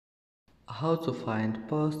How to find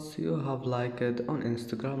posts you have liked on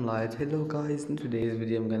Instagram Lite. Hello guys, in today's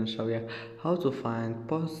video I'm gonna show you how to find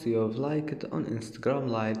posts you have liked on Instagram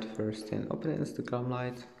Lite. First thing, open Instagram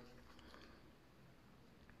Lite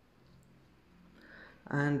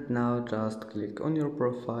and now just click on your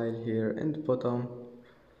profile here in the bottom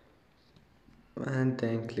and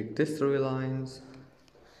then click these three lines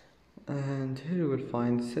and here you will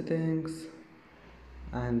find settings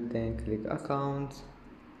and then click accounts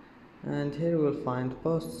and here you will find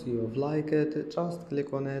posts you have liked. Just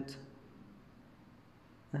click on it.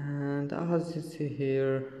 And as you see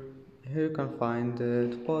here you can find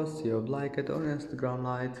the posts you have liked on Instagram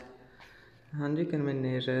Lite and you can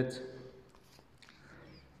manage it.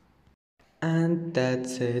 And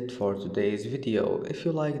that's it for today's video. If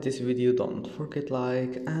you like this video, don't forget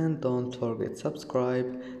like and don't forget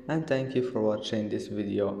subscribe, and thank you for watching this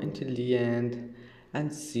video until the end,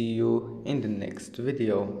 and see you in the next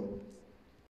video.